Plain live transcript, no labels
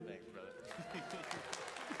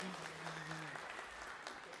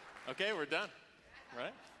Okay, we're done,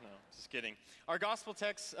 right? No, just kidding. Our gospel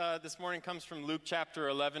text this morning comes from Luke chapter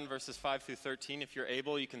 11, verses 5 through 13. If you're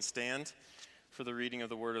able, you can stand for the reading of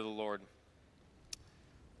the word of the Lord.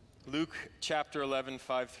 Luke chapter 11,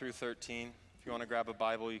 5 through 13. If you want to grab a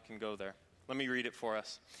Bible, you can go there. Let me read it for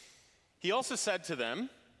us. He also said to them,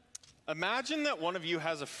 "Imagine that one of you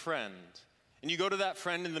has a friend, and you go to that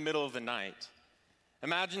friend in the middle of the night.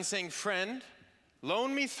 Imagine saying, 'Friend,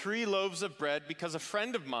 loan me 3 loaves of bread because a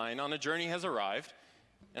friend of mine on a journey has arrived,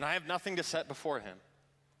 and I have nothing to set before him.'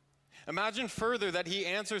 Imagine further that he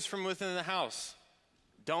answers from within the house,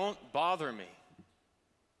 'Don't bother me.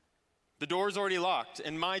 The door's already locked,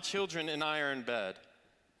 and my children and I are in bed.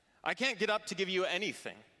 I can't get up to give you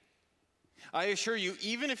anything.' I assure you,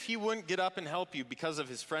 even if he wouldn't get up and help you because of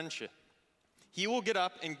his friendship, he will get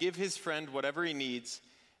up and give his friend whatever he needs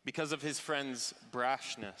because of his friend's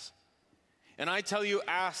brashness. And I tell you,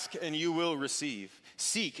 ask and you will receive.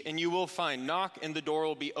 Seek and you will find. Knock and the door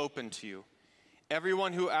will be open to you.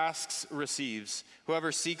 Everyone who asks receives.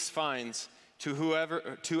 Whoever seeks finds.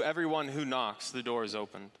 To everyone who knocks, the door is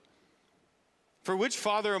opened. For which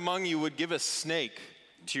father among you would give a snake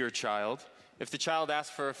to your child if the child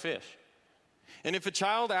asked for a fish? And if a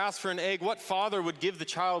child asked for an egg, what father would give the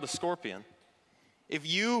child a scorpion? If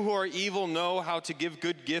you who are evil know how to give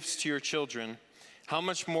good gifts to your children, how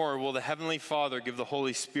much more will the Heavenly Father give the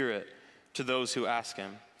Holy Spirit to those who ask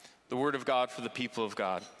Him?" The word of God for the people of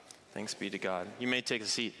God. Thanks be to God. You may take a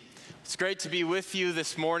seat. It's great to be with you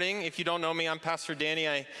this morning. If you don't know me, I'm Pastor Danny.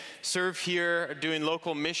 I serve here doing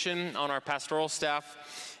local mission on our pastoral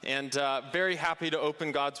staff, and very happy to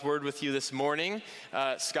open God's Word with you this morning.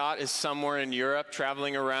 Scott is somewhere in Europe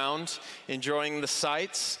traveling around, enjoying the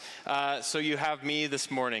sights, so you have me this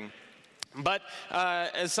morning. But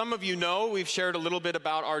as some of you know, we've shared a little bit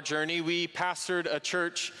about our journey. We pastored a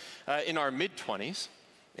church in our mid-20s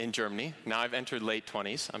in Germany. Now I've entered late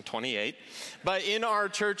 20s. I'm 28. But in our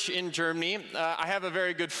church in Germany, I have a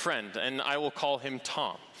very good friend, and I will call him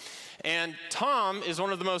Tom. And Tom is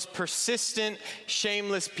one of the most persistent,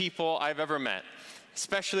 shameless people I've ever met,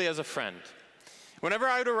 especially as a friend. Whenever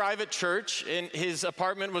I would arrive at church, and his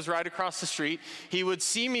apartment was right across the street, he would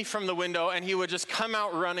see me from the window and he would just come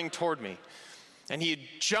out running toward me. And he'd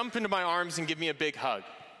jump into my arms and give me a big hug.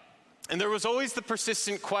 And there was always the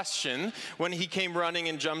persistent question when he came running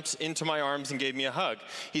and jumped into my arms and gave me a hug.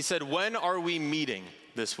 He said, "When are we meeting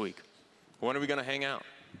this week? When are we going to hang out?"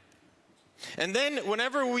 And then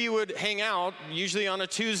whenever we would hang out, usually on a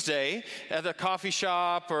Tuesday at a coffee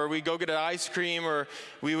shop, or we'd go get an ice cream, or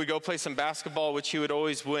we would go play some basketball, which he would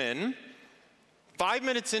always win, 5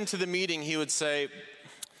 minutes into the meeting, he would say,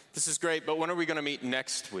 "This is great, but when are we going to meet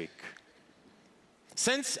next week?"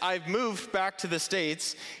 Since I've moved back to the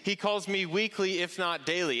States, he calls me weekly, if not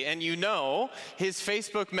daily. And you know, his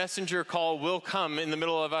Facebook Messenger call will come in the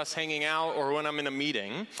middle of us hanging out or when I'm in a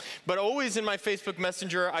meeting. But always in my Facebook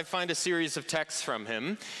Messenger, I find a series of texts from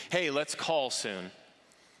him. "Hey, let's call soon.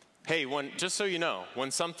 Hey, just so you know,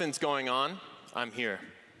 when something's going on, I'm here.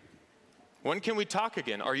 When can we talk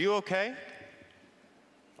again? Are you okay?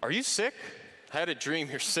 Are you sick? I had a dream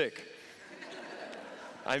you're sick.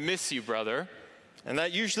 I miss you, brother." And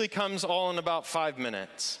that usually comes all in about 5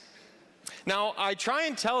 minutes. Now, I try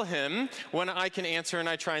and tell him when I can answer, and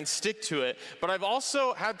I try and stick to it, but I've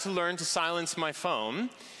also had to learn to silence my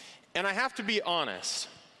phone, and I have to be honest.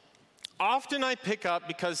 Often I pick up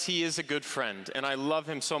because he is a good friend, and I love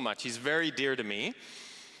him so much. He's very dear to me.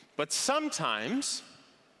 But sometimes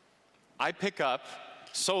I pick up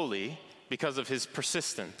solely because of his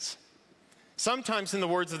persistence. Sometimes, in the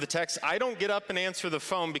words of the text, I don't get up and answer the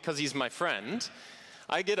phone because he's my friend.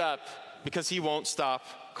 I get up because he won't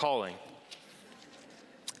stop calling.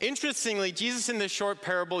 Interestingly, Jesus in this short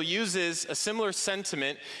parable uses a similar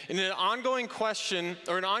sentiment in an ongoing question,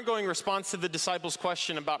 or an ongoing response to the disciples'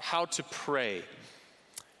 question about how to pray.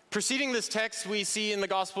 Preceding this text, we see in the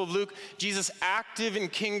Gospel of Luke, Jesus active in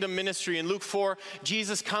kingdom ministry. In Luke 4,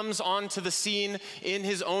 Jesus comes onto the scene in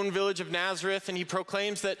his own village of Nazareth, and he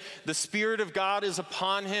proclaims that the Spirit of God is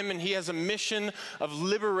upon him, and he has a mission of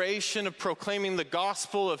liberation, of proclaiming the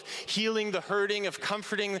gospel, of healing the hurting, of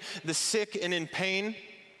comforting the sick and in pain,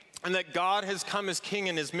 and that God has come as king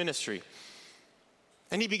in his ministry.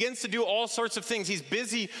 And he begins to do all sorts of things. He's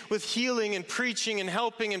busy with healing and preaching and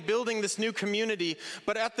helping and building this new community.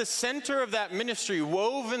 But at the center of that ministry,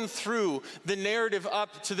 woven through the narrative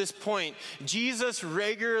up to this point, Jesus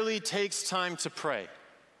regularly takes time to pray.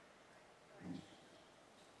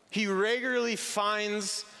 He regularly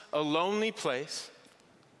finds a lonely place,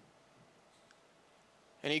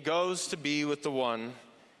 and he goes to be with the one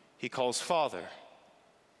he calls Father.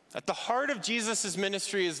 At the heart of Jesus'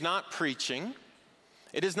 ministry is not preaching,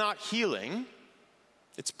 it is not healing,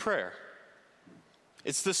 it's prayer.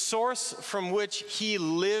 It's the source from which he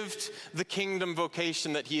lived the kingdom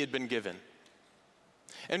vocation that he had been given.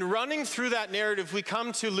 And running through that narrative, we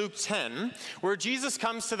come to Luke 10, where Jesus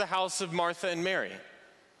comes to the house of Martha and Mary.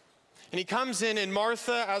 And he comes in, and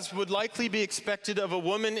Martha, as would likely be expected of a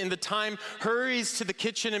woman in the time, hurries to the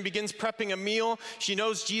kitchen and begins prepping a meal. She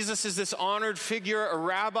knows Jesus is this honored figure, a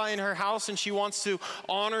rabbi in her house, and she wants to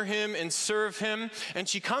honor him and serve him. And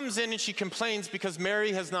she comes in and she complains because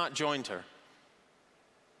Mary has not joined her.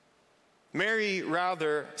 Mary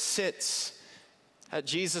rather sits at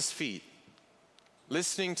Jesus' feet,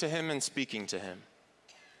 listening to him and speaking to him.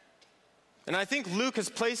 And I think Luke has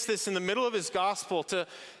placed this in the middle of his gospel to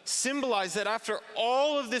symbolize that after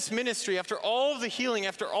all of this ministry, after all of the healing,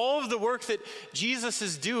 after all of the work that Jesus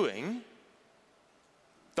is doing,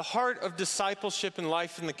 the heart of discipleship and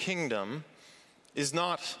life in the kingdom is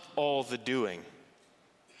not all the doing.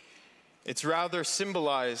 It's rather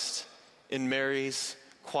symbolized in Mary's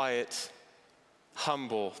quiet,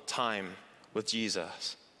 humble time with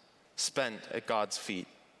Jesus, spent at God's feet.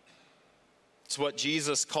 It's what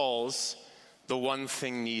Jesus calls the one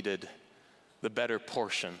thing needed, the better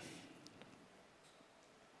portion.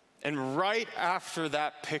 And right after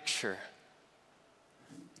that picture,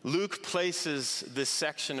 Luke places this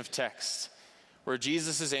section of text where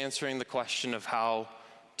Jesus is answering the question of how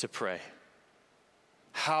to pray.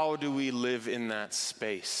 How do we live in that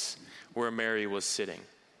space where Mary was sitting?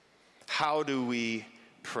 How do we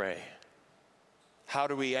pray? How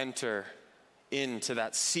do we enter into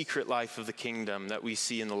that secret life of the kingdom that we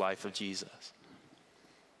see in the life of Jesus?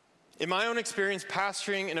 In my own experience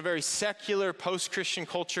pastoring in a very secular post-Christian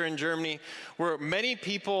culture in Germany, where many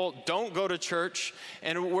people don't go to church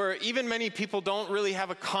and where even many people don't really have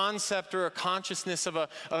a concept or a consciousness of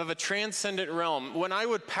a transcendent realm, when I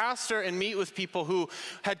would pastor and meet with people who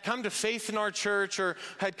had come to faith in our church or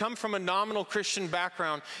had come from a nominal Christian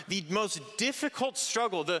background, the most difficult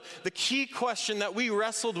struggle, the key question that we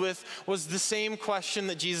wrestled with was the same question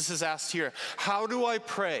that Jesus has asked here. How do I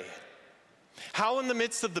pray? How in the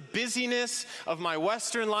midst of the busyness of my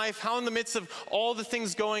Western life, how in the midst of all the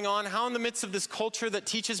things going on, how in the midst of this culture that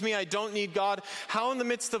teaches me I don't need God, how in the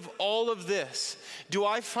midst of all of this do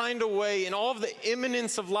I find a way in all of the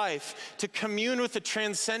immanence of life to commune with the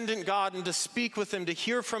transcendent God and to speak with him, to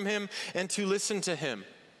hear from him, and to listen to him?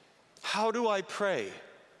 How do I pray?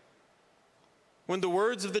 When the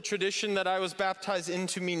words of the tradition that I was baptized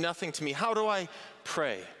into mean nothing to me, how do I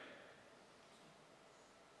pray?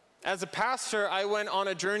 As a pastor, I went on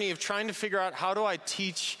a journey of trying to figure out how do I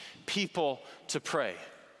teach people to pray.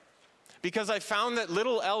 Because I found that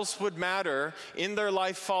little else would matter in their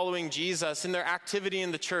life following Jesus, in their activity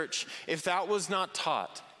in the church, if that was not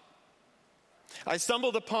taught. I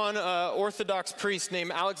stumbled upon an Orthodox priest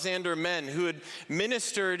named Alexander Men who had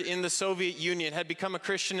ministered in the Soviet Union, had become a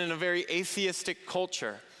Christian in a very atheistic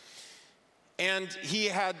culture. And he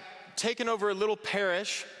had taken over a little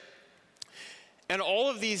parish. And all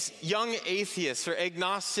of these young atheists or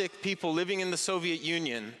agnostic people living in the Soviet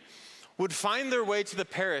Union would find their way to the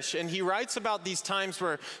parish. And he writes about these times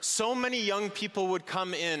where so many young people would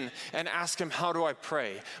come in and ask him, how do I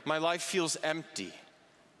pray? My life feels empty.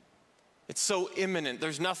 It's so imminent.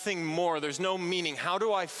 There's nothing more. There's no meaning. How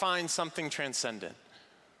do I find something transcendent?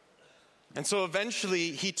 And so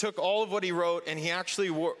eventually he took all of what he wrote and he actually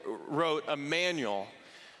wrote a manual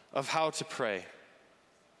of how to pray.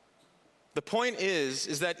 The point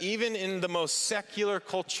is that even in the most secular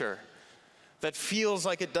culture that feels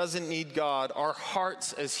like it doesn't need God, our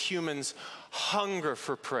hearts as humans hunger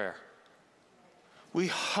for prayer. We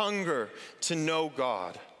hunger to know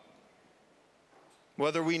God,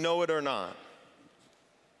 whether we know it or not.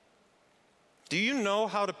 Do you know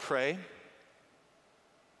how to pray?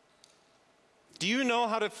 Do you know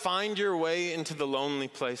how to find your way into the lonely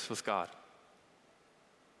place with God?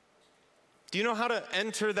 Do you know how to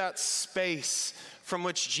enter that space from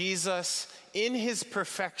which Jesus, in his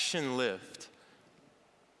perfection, lived?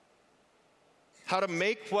 How to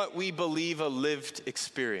make what we believe a lived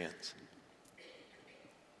experience?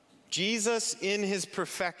 Jesus, in his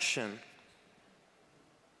perfection,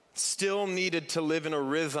 still needed to live in a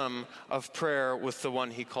rhythm of prayer with the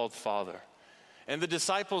one he called Father. And the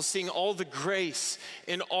disciples, seeing all the grace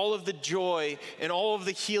and all of the joy and all of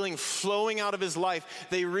the healing flowing out of his life,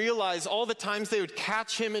 they realized all the times they would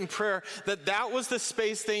catch him in prayer that that was the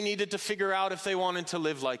space they needed to figure out if they wanted to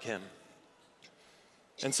live like him.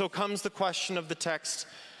 And so comes the question of the text,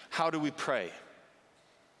 how do we pray?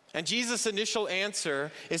 And Jesus' initial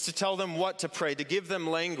answer is to tell them what to pray, to give them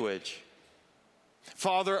language.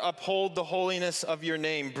 Father, uphold the holiness of your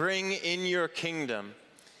name. Bring in your kingdom.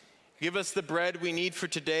 Give us the bread we need for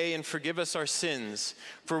today and forgive us our sins,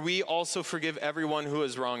 for we also forgive everyone who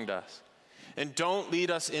has wronged us. And don't lead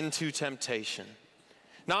us into temptation.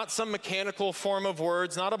 Not some mechanical form of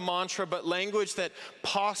words, not a mantra, but language that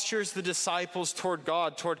postures the disciples toward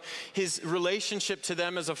God, toward his relationship to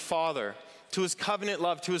them as a father, to his covenant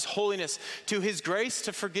love, to his holiness, to his grace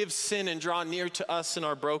to forgive sin and draw near to us in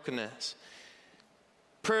our brokenness.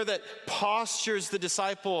 Prayer that postures the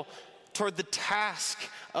disciple toward the task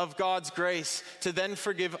of God's grace to then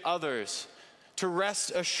forgive others, to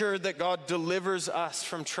rest assured that God delivers us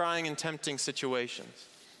from trying and tempting situations.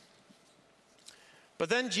 But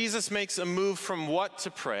then Jesus makes a move from what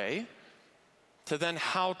to pray to then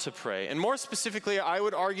how to pray. And more specifically, I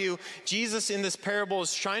would argue Jesus in this parable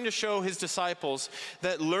is trying to show his disciples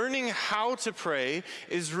that learning how to pray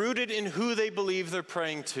is rooted in who they believe they're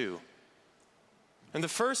praying to. And the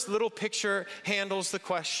first little picture handles the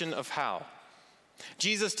question of how.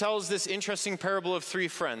 Jesus tells this interesting parable of three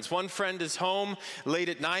friends. One friend is home late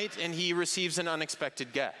at night and he receives an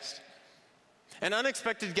unexpected guest. And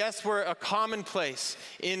unexpected guests were a commonplace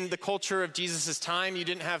in the culture of Jesus' time. You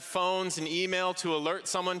didn't have phones and email to alert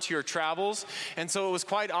someone to your travels. And so it was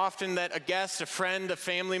quite often that a guest, a friend, a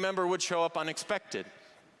family member would show up unexpected.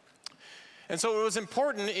 And so it was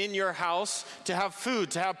important in your house to have food,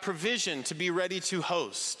 to have provision, to be ready to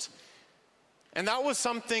host. And that was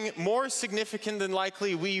something more significant than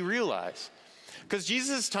likely we realize. Because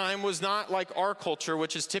Jesus' time was not like our culture,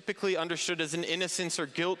 which is typically understood as an innocence or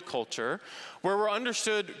guilt culture, where we're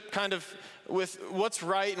understood kind of with what's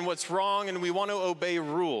right and what's wrong, and we want to obey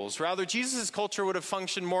rules. Rather, Jesus' culture would have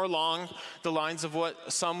functioned more along the lines of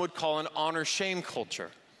what some would call an honor-shame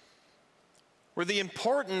culture, where the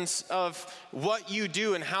importance of what you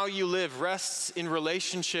do and how you live rests in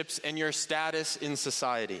relationships and your status in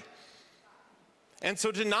society. And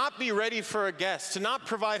so to not be ready for a guest, to not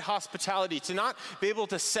provide hospitality, to not be able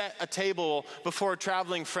to set a table before a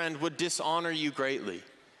traveling friend would dishonor you greatly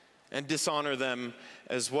and dishonor them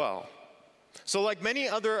as well. So like many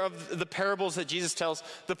other of the parables that Jesus tells,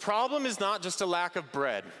 the problem is not just a lack of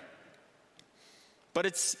bread, but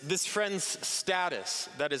it's this friend's status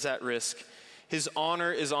that is at risk. His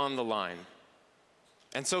honor is on the line.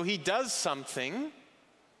 And so he does something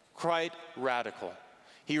quite radical.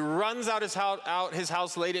 He runs out his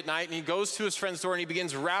house late at night and he goes to his friend's door and he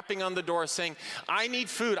begins rapping on the door saying, I need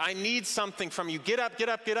food, I need something from you, get up, get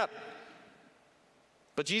up, get up.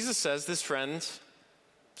 But Jesus says, this friend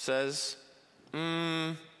says,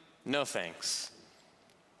 no thanks,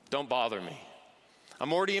 don't bother me.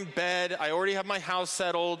 I'm already in bed, I already have my house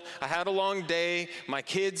settled, I had a long day, my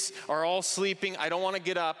kids are all sleeping, I don't want to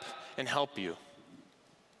get up and help you.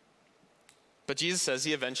 But Jesus says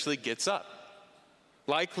he eventually gets up.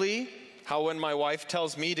 Likely, how when my wife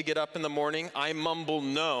tells me to get up in the morning, I mumble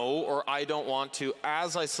no, or I don't want to,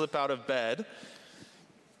 as I slip out of bed.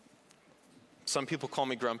 Some people call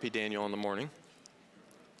me Grumpy Daniel in the morning.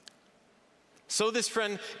 So this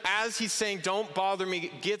friend, as he's saying, don't bother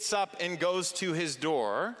me, gets up and goes to his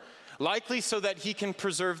door, likely so that he can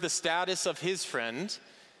preserve the status of his friend,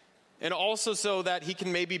 and also so that he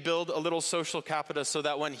can maybe build a little social capital so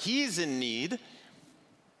that when he's in need,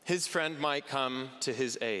 his friend might come to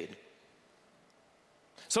his aid.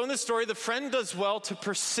 So in this story, the friend does well to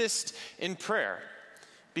persist in prayer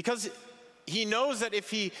because he knows that if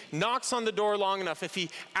he knocks on the door long enough, if he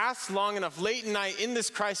asks long enough, late at night in this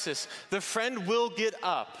crisis, the friend will get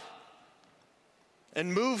up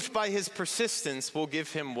and moved by his persistence will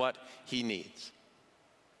give him what he needs.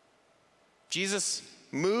 Jesus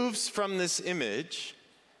moves from this image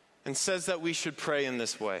and says that we should pray in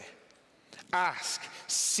this way. Ask,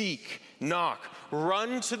 seek, knock,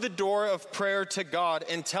 run to the door of prayer to God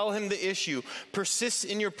and tell him the issue. Persist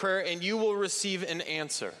in your prayer and you will receive an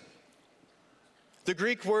answer. The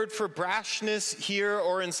Greek word for brashness here,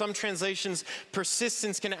 or in some translations,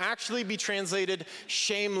 persistence, can actually be translated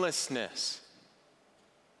shamelessness.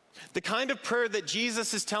 The kind of prayer that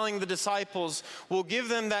Jesus is telling the disciples will give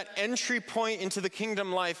them that entry point into the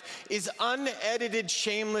kingdom life is unedited,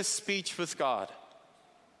 shameless speech with God.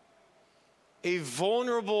 A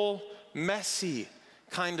vulnerable, messy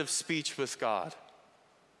kind of speech with God.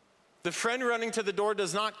 The friend running to the door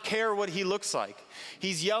does not care what he looks like.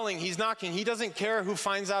 He's yelling, he's knocking. He doesn't care who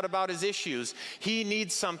finds out about his issues. He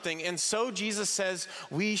needs something. And so Jesus says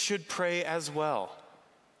we should pray as well.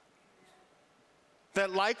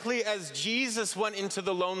 That likely as Jesus went into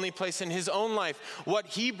the lonely place in his own life, what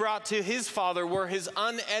he brought to his Father were his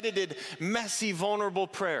unedited, messy, vulnerable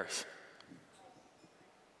prayers.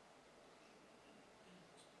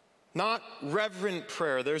 Not reverent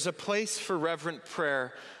prayer. There's a place for reverent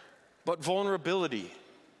prayer, but vulnerability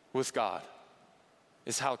with God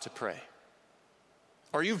is how to pray.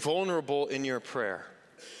 Are you vulnerable in your prayer?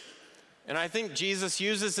 And I think Jesus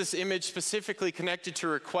uses this image specifically connected to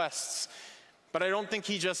requests, but I don't think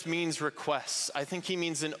he just means requests. I think he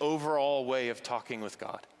means an overall way of talking with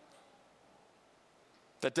God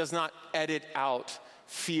that does not edit out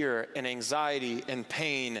fear and anxiety and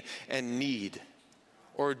pain and need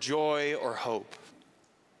or joy or hope.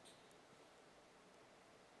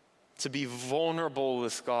 To be vulnerable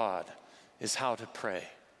with God is how to pray.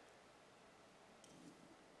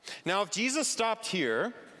 Now, if Jesus stopped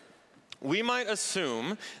here, we might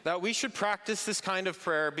assume that we should practice this kind of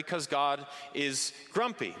prayer because God is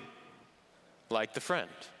grumpy, like the friend.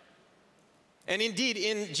 And indeed,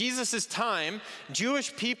 in Jesus' time,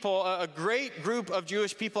 Jewish people, a great group of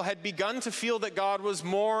Jewish people had begun to feel that God was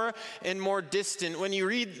more and more distant. When you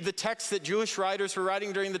read the text that Jewish writers were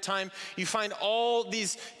writing during the time, you find all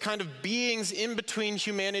these kind of beings in between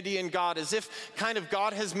humanity and God, as if kind of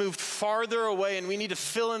God has moved farther away and we need to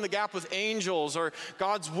fill in the gap with angels or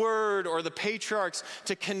God's word or the patriarchs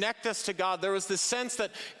to connect us to God. There was this sense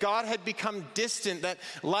that God had become distant, that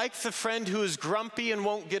like the friend who is grumpy and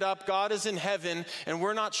won't get up, God is in heaven, and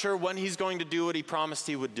we're not sure when he's going to do what he promised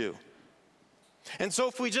he would do. And so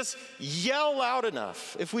if we just yell loud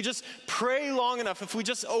enough, if we just pray long enough, if we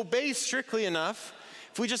just obey strictly enough,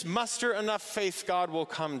 if we just muster enough faith, God will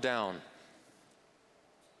come down.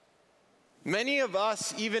 Many of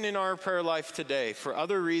us, even in our prayer life today, for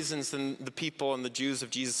other reasons than the people and the Jews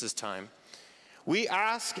of Jesus' time, we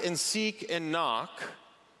ask and seek and knock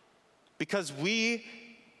because we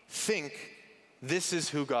think this is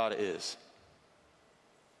who God is.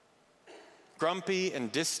 Grumpy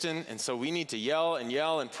and distant, and so we need to yell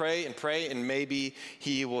and pray, and maybe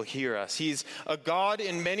he will hear us. He's a God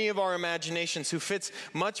in many of our imaginations who fits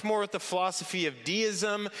much more with the philosophy of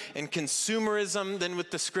deism and consumerism than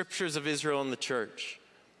with the scriptures of Israel and the church.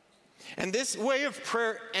 And this way of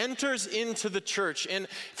prayer enters into the church, and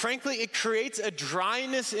frankly, it creates a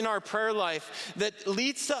dryness in our prayer life that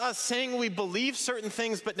leads to us saying we believe certain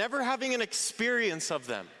things but never having an experience of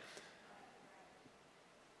them.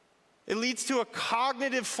 It leads to a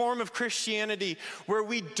cognitive form of Christianity where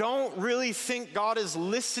we don't really think God is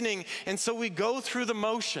listening, and so we go through the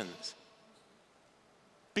motions.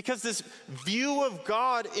 Because this view of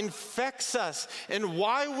God infects us, and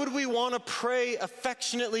why would we want to pray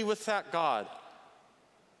affectionately with that God?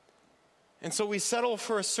 And so we settle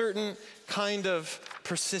for a certain kind of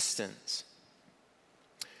persistence.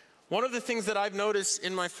 One of the things that I've noticed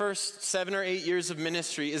in my first 7 or 8 years of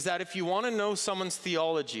ministry is that if you want to know someone's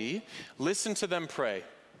theology, listen to them pray.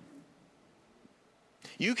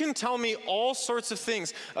 You can tell me all sorts of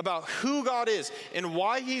things about who God is and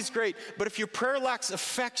why he's great, but if your prayer lacks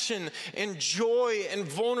affection and joy and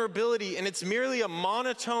vulnerability, and it's merely a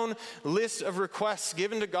monotone list of requests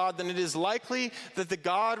given to God, then it is likely that the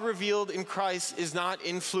God revealed in Christ is not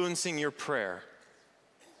influencing your prayer.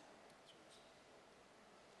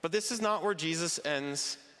 But this is not where Jesus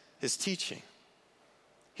ends his teaching.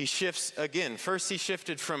 He shifts again. First, he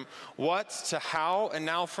shifted from what to how, and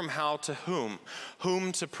now from how to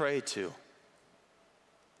whom to pray to.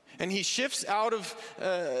 And he shifts out of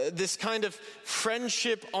this kind of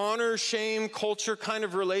friendship, honor, shame, culture kind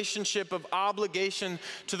of relationship of obligation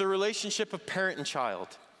to the relationship of parent and child.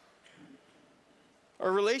 A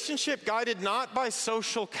relationship guided not by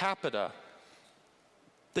social capita.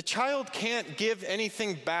 The child can't give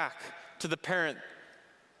anything back to the parent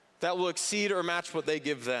that will exceed or match what they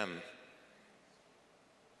give them.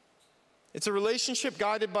 It's a relationship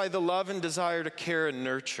guided by the love and desire to care and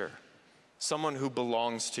nurture someone who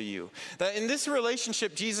belongs to you. That in this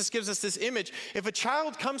relationship, Jesus gives us this image. If a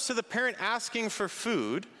child comes to the parent asking for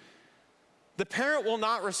food, the parent will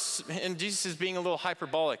not, and Jesus is being a little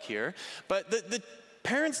hyperbolic here, but the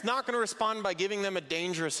parent's not going to respond by giving them a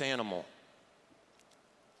dangerous animal.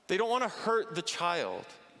 They don't want to hurt the child.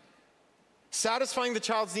 Satisfying the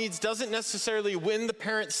child's needs doesn't necessarily win the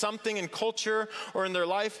parent something in culture or in their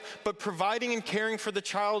life, but providing and caring for the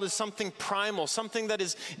child is something primal, something that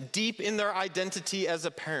is deep in their identity as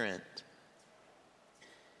a parent.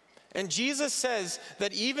 And Jesus says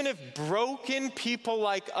that even if broken people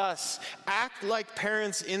like us act like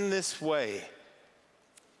parents in this way,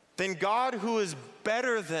 then God, who is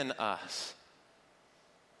better than us,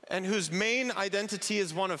 and whose main identity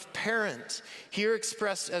is one of parent, here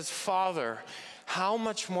expressed as Father, how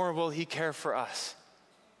much more will he care for us?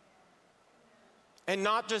 And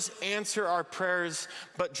not just answer our prayers,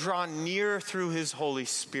 but draw near through his Holy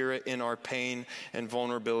Spirit in our pain and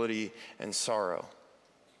vulnerability and sorrow.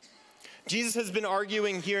 Jesus has been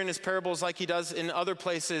arguing here in his parables like he does in other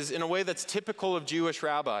places in a way that's typical of Jewish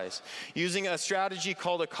rabbis, using a strategy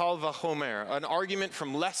called a kal vachomer, an argument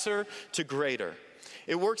from lesser to greater.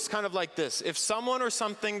 It works kind of like this. If someone or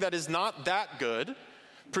something that is not that good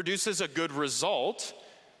produces a good result,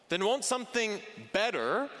 then won't something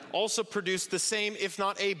better also produce the same, if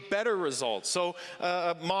not a better result? So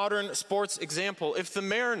a modern sports example, if the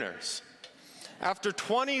Mariners, after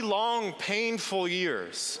 20 long, painful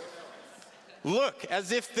years, look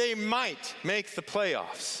as if they might make the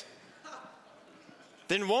playoffs,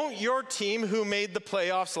 then won't your team who made the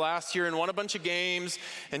playoffs last year and won a bunch of games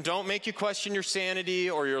and don't make you question your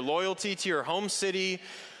sanity or your loyalty to your home city,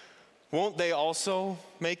 won't they also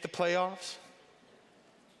make the playoffs?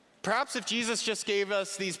 Perhaps if Jesus just gave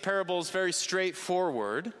us these parables very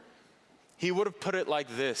straightforward, he would have put it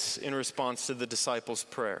like this in response to the disciples'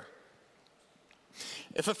 prayer.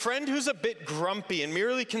 If a friend who's a bit grumpy and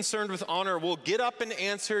merely concerned with honor will get up and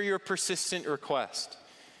answer your persistent request,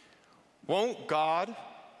 won't God,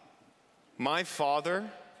 my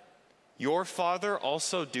Father, your Father,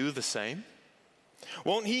 also do the same?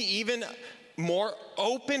 Won't he even more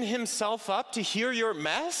open himself up to hear your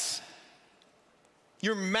mess?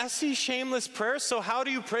 Your messy, shameless prayers? So how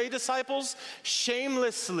do you pray, disciples?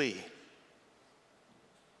 Shamelessly.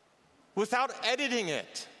 Without editing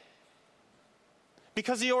it.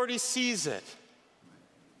 Because he already sees it.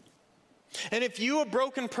 And if you, a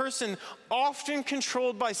broken person, often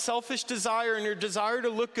controlled by selfish desire and your desire to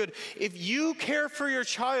look good, if you care for your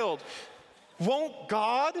child, won't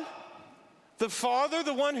God, the Father,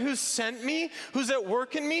 the one who sent me, who's at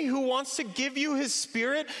work in me, who wants to give you his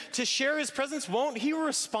Spirit to share his presence, won't he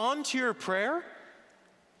respond to your prayer?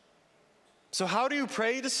 So how do you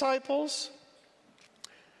pray, disciples?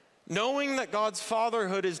 Knowing that God's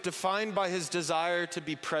fatherhood is defined by his desire to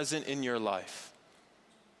be present in your life,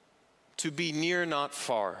 to be near, not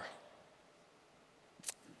far.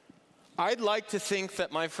 I'd like to think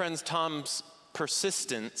that my friend Tom's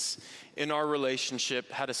persistence in our relationship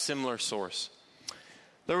had a similar source.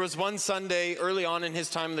 There was one Sunday early on in his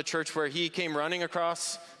time in the church where he came running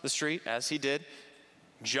across the street, as he did,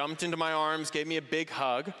 jumped into my arms, gave me a big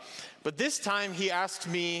hug. But this time he asked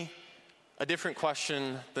me a different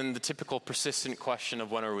question than the typical persistent question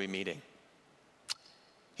of when are we meeting.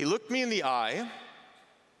 He looked me in the eye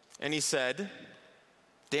and he said,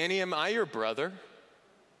 "Danny, am I your brother?"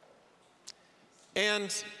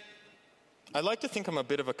 And I like to think I'm a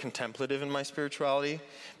bit of a contemplative in my spirituality,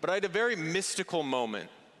 but I had a very mystical moment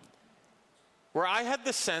where I had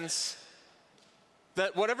the sense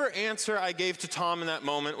that whatever answer I gave to Tom in that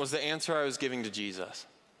moment was the answer I was giving to Jesus.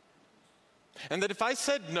 And that if I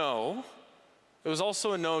said no, it was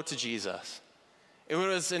also a no to Jesus. It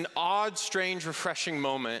was an odd, strange, refreshing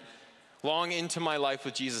moment long into my life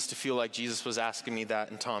with Jesus to feel like Jesus was asking me that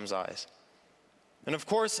in Tom's eyes. And of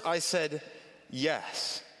course, I said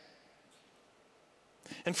yes.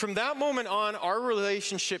 And from that moment on, our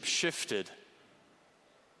relationship shifted.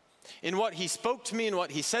 In what he spoke to me and what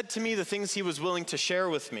he said to me, the things he was willing to share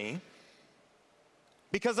with me.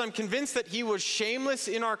 Because I'm convinced that he was shameless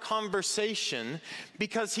in our conversation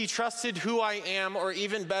because he trusted who I am, or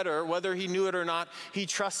even better, whether he knew it or not, he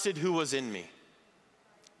trusted who was in me.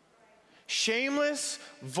 Shameless,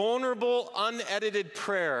 vulnerable, unedited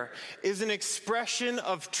prayer is an expression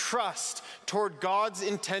of trust toward God's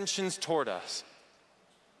intentions toward us.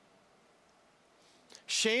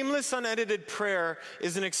 Shameless, unedited prayer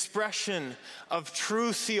is an expression of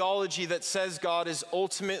true theology that says God is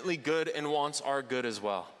ultimately good and wants our good as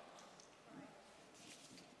well.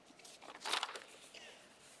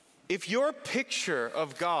 If your picture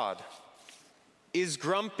of God is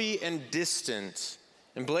grumpy and distant,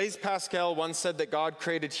 and Blaise Pascal once said that God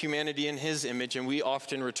created humanity in his image and we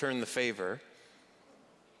often return the favor.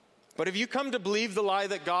 But if you come to believe the lie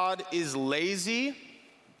that God is lazy,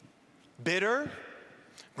 bitter,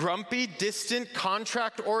 grumpy, distant,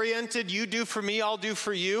 contract-oriented, you do for me, I'll do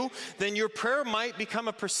for you, then your prayer might become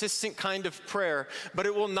a persistent kind of prayer, but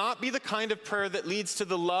it will not be the kind of prayer that leads to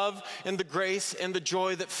the love and the grace and the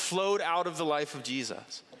joy that flowed out of the life of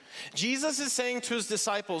Jesus. Jesus is saying to his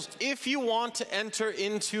disciples, if you want to enter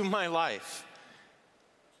into my life,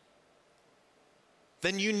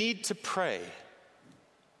 then you need to pray.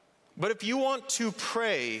 But if you want to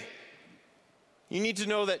pray, you need to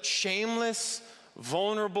know that shameless,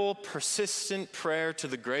 vulnerable, persistent prayer to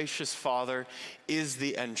the gracious Father is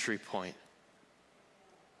the entry point.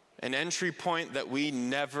 An entry point that we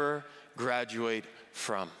never graduate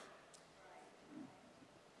from.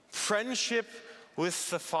 Friendship with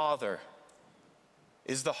the Father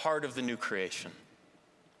is the heart of the new creation.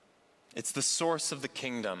 It's the source of the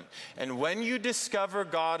kingdom. And when you discover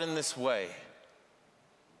God in this way,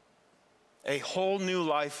 a whole new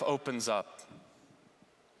life opens up.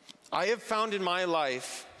 I have found in my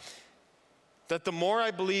life that the more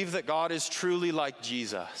I believe that God is truly like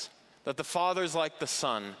Jesus, that the Father is like the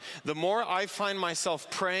Son, the more I find myself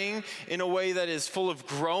praying in a way that is full of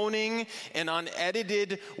groaning and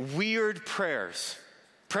unedited, weird prayers.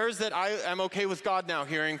 Prayers that I am okay with God now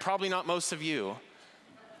hearing, probably not most of you.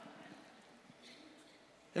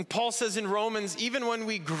 And Paul says in Romans, even when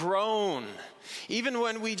we groan, even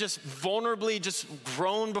when we just vulnerably just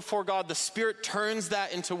groan before God, the Spirit turns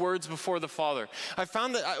that into words before the Father. I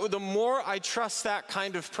found that the more I trust that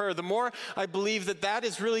kind of prayer, the more I believe that that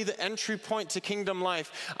is really the entry point to kingdom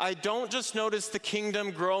life. I don't just notice the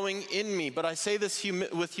kingdom growing in me, but I say this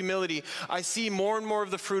with humility. I see more and more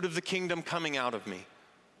of the fruit of the kingdom coming out of me.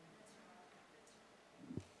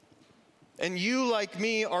 And you, like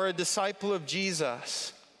me, are a disciple of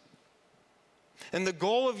Jesus. And the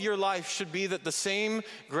goal of your life should be that the same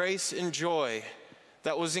grace and joy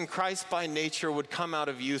that was in Christ by nature would come out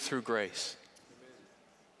of you through grace.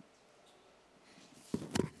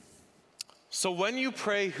 So when you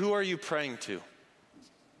pray, who are you praying to?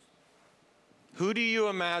 Who do you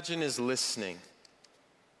imagine is listening?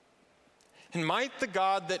 And might the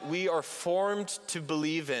God that we are formed to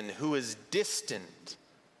believe in, who is distant,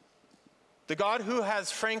 the God who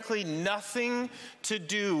has, frankly, nothing to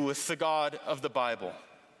do with the God of the Bible,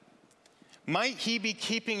 might he be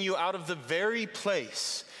keeping you out of the very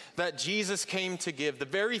place that Jesus came to give, the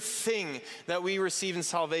very thing that we receive in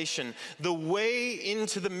salvation, the way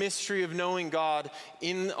into the mystery of knowing God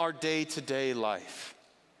in our day-to-day life.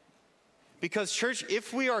 Because, church,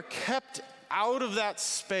 if we are kept out of that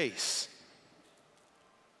space,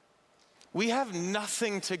 we have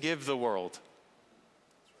nothing to give the world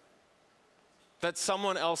that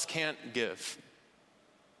someone else can't give.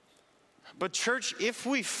 But church, if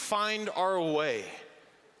we find our way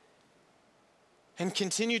and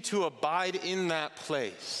continue to abide in that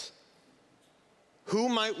place, who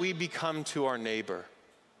might we become to our neighbor,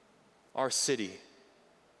 our city?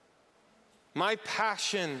 My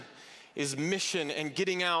passion is mission and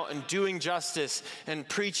getting out and doing justice and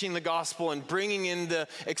preaching the gospel and bringing in the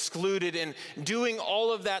excluded and doing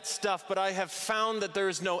all of that stuff. But I have found that there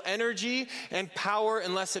is no energy and power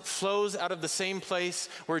unless it flows out of the same place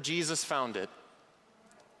where Jesus found it.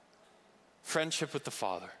 Friendship with the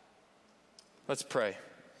Father. Let's pray.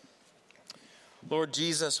 Lord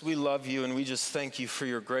Jesus, we love you and we just thank you for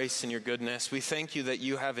your grace and your goodness. We thank you that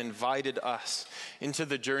you have invited us into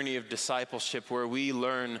the journey of discipleship where we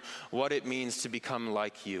learn what it means to become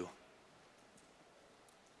like you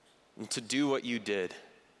and to do what you did.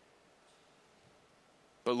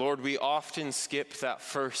 But Lord, we often skip that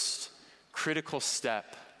first critical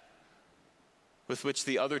step with which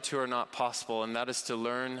the other two are not possible, and that is to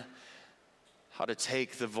learn how to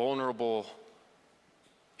take the vulnerable,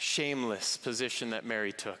 shameless position that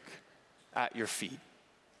Mary took at your feet.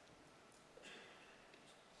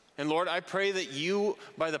 And Lord, I pray that you,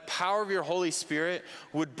 by the power of your Holy Spirit,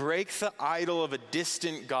 would break the idol of a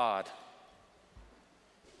distant God.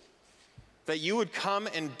 That you would come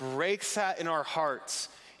and break that in our hearts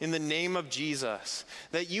in the name of Jesus.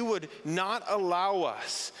 That you would not allow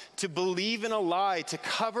us to believe in a lie, to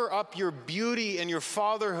cover up your beauty and your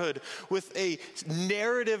fatherhood with a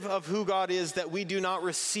narrative of who God is that we do not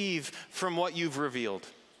receive from what you've revealed.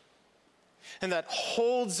 And that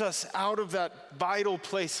holds us out of that vital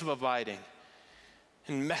place of abiding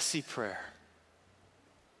in messy prayer.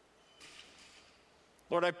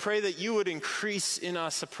 Lord, I pray that you would increase in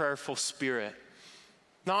us a prayerful spirit.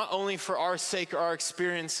 Not only for our sake or our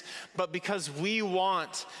experience, but because we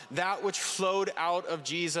want that which flowed out of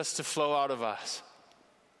Jesus to flow out of us.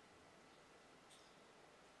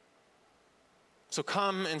 So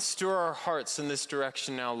come and stir our hearts in this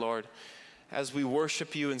direction now, Lord, as we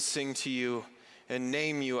worship you and sing to you and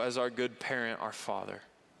name you as our good parent, our Father.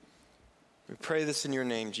 We pray this in your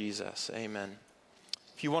name, Jesus. Amen.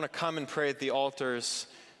 If you want to come and pray at the altars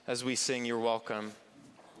as we sing, you're welcome.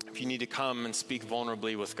 If you need to come and speak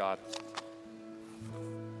vulnerably with God.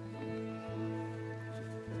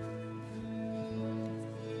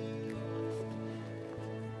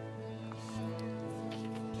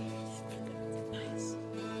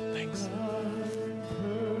 Thanks.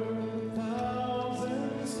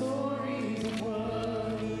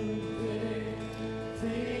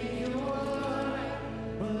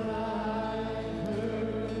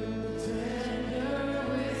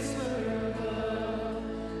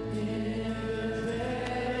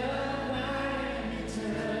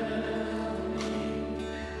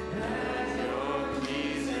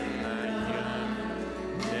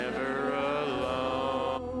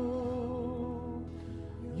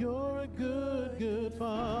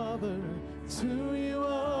 who you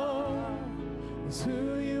are. It's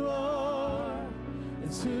who you are.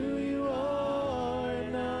 It's who you are,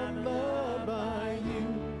 and I'm loved by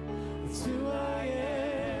you. It's who I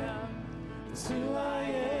am. It's who I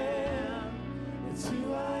am. It's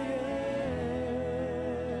who I am.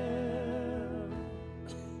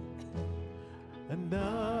 And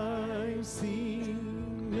I've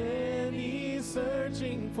seen many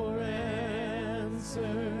searching for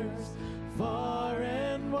answers far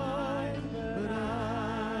and wide, but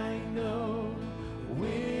I know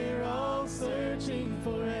we're all searching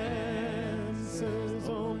for answers.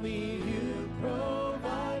 Only you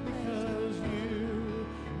provide, because you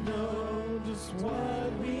know just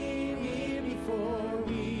what we need before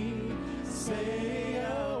we say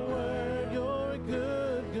a word. You're a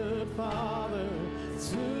good, good Father.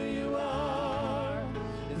 It's who you are.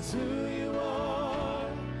 It's who you are.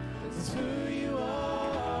 It's who you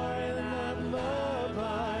are, and I'm loved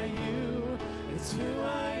by you. It's who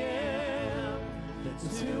I am.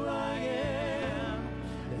 It's who I am.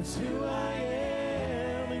 It's who I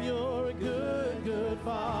am, and you're a good, good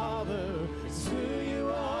Father. It's who you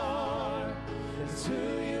are. It's who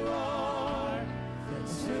you are.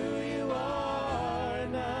 It's who you are,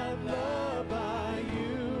 and I'm loved by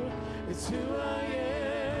you. It's who I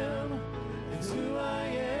am. It's who I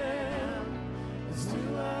am. It's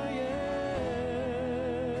who I am.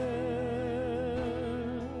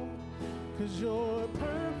 'Cause you're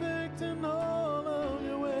perfect in all of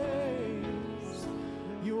your ways.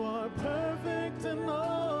 You are perfect in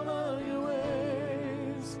all of your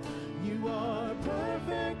ways. You are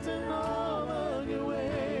perfect in all of your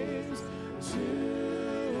ways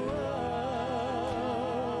to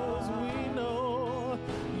us. We know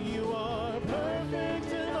you are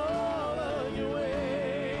perfect in all of your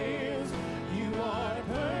ways. You are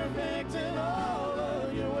perfect in all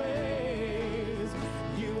of your ways.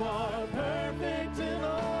 You are perfect in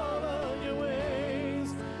all of your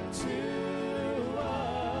ways to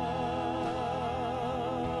us.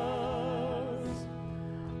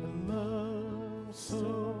 A love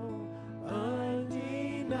so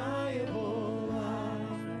undeniable,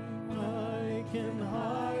 I can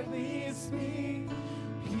hardly speak.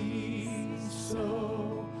 Peace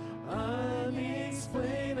so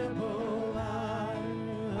unexplainable,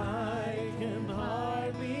 I can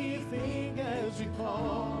hardly think as you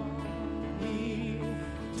call me.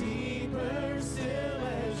 Deeper still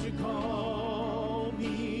as you call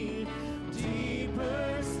me.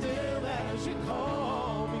 Deeper still as you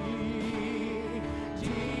call me.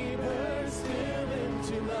 Deeper still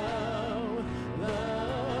into love,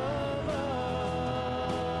 love, love.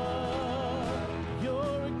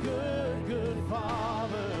 You're a good, good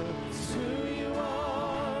Father. It's who you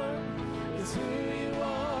are. It's who you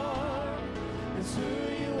are. It's who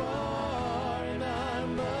you are, and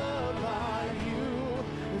I'm loved by you.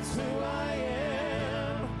 It's who I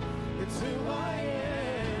am. It's who I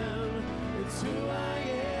am. It's who I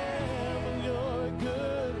am, and you're a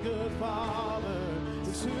good, good Father.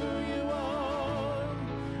 It's who you are.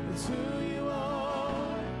 It's who you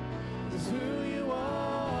are. It's who you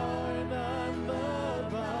are, and I'm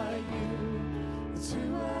loved by you. It's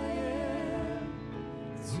who I am.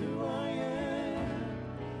 It's who I am.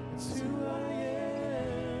 It's who I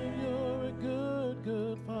am. You're a good,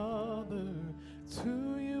 good Father. It's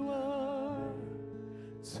who you are.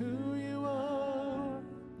 It's who you are.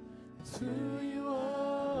 It's who you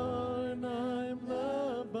are, and I'm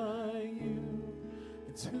loved by you.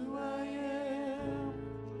 It's who I am.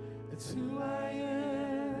 It's who I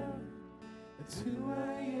am. It's who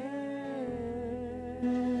I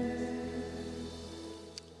am.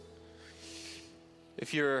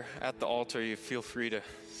 If you're at the altar, you feel free to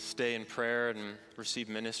stay in prayer and receive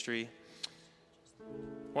ministry.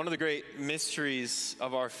 One of the great mysteries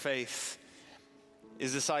of our faith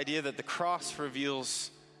is this idea that the cross reveals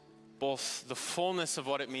both the fullness of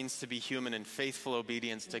what it means to be human in faithful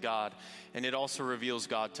obedience to God, and it also reveals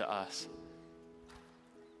God to us.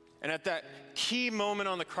 And at that key moment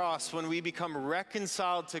on the cross, when we become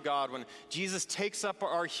reconciled to God, when Jesus takes up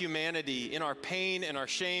our humanity in our pain and our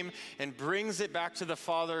shame and brings it back to the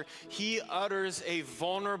Father, he utters a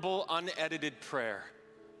vulnerable, unedited prayer.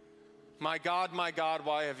 My God,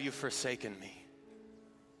 why have you forsaken me?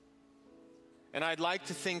 And I'd like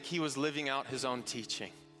to think he was living out his own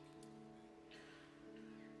teaching.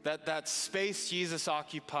 That space Jesus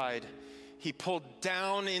occupied, he pulled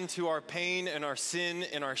down into our pain and our sin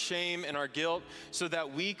and our shame and our guilt so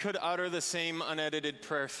that we could utter the same unedited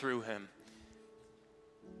prayer through him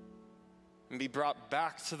and be brought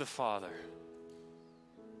back to the Father.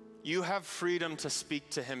 You have freedom to speak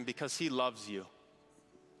to him because he loves you.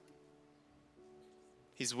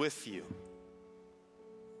 He's with you.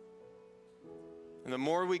 And the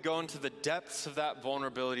more we go into the depths of that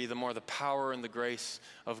vulnerability, the more the power and the grace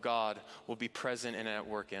of God will be present and at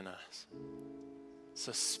work in us.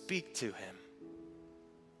 So speak to him.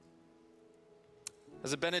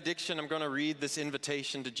 As a benediction, I'm going to read this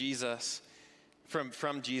invitation to Jesus,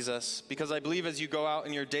 from Jesus, because I believe as you go out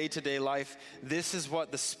in your day-to-day life, this is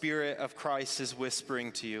what the Spirit of Christ is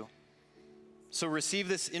whispering to you. So receive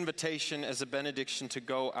this invitation as a benediction to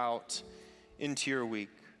go out into your week.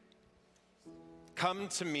 Come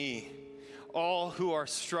to me, all who are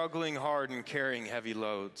struggling hard and carrying heavy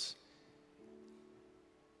loads.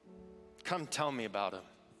 Come tell me about him,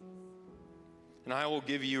 and I will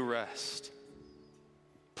give you rest.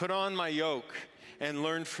 Put on my yoke and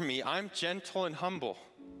learn from me. I'm gentle and humble.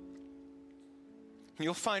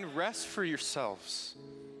 You'll find rest for yourselves.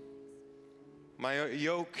 My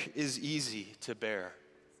yoke is easy to bear.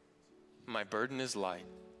 My burden is light.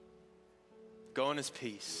 Go in his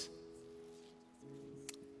peace.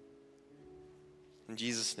 In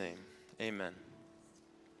Jesus' name, amen.